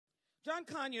John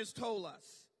Conyers told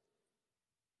us,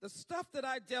 the stuff that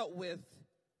I dealt with,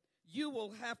 you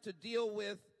will have to deal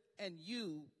with, and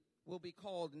you will be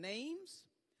called names,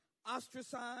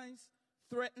 ostracized,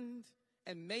 threatened,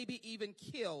 and maybe even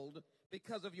killed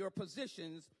because of your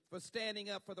positions for standing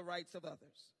up for the rights of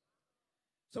others.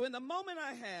 So in the moment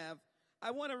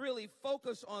I want to really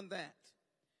focus on that,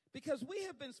 because we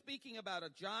have been speaking about a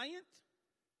giant.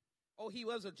 Oh, he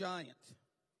was a giant.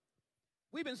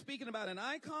 We've been speaking about an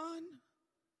icon,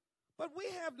 but we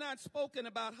have not spoken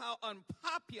about how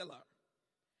unpopular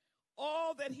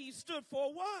all that he stood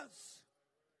for was.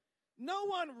 No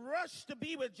one rushed to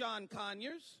be with John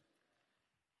Conyers.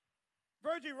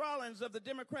 Virgie Rollins of the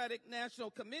Democratic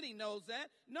National Committee knows that.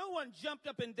 No one jumped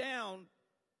up and down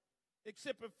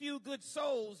except a few good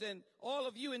souls and all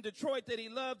of you in Detroit that he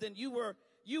loved, and you were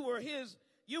his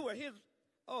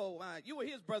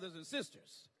brothers and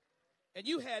sisters, and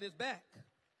you had his back.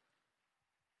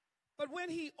 But when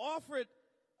he offered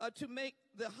to make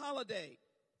the holiday,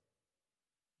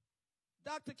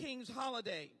 Dr. King's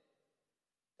holiday,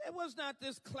 there was not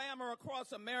this clamor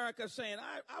across America saying,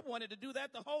 I wanted to do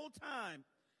that the whole time.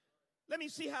 Let me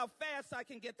see how fast I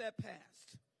can get that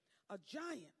passed. A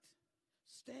giant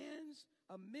stands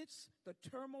amidst the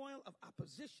turmoil of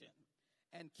opposition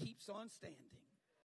and keeps on standing.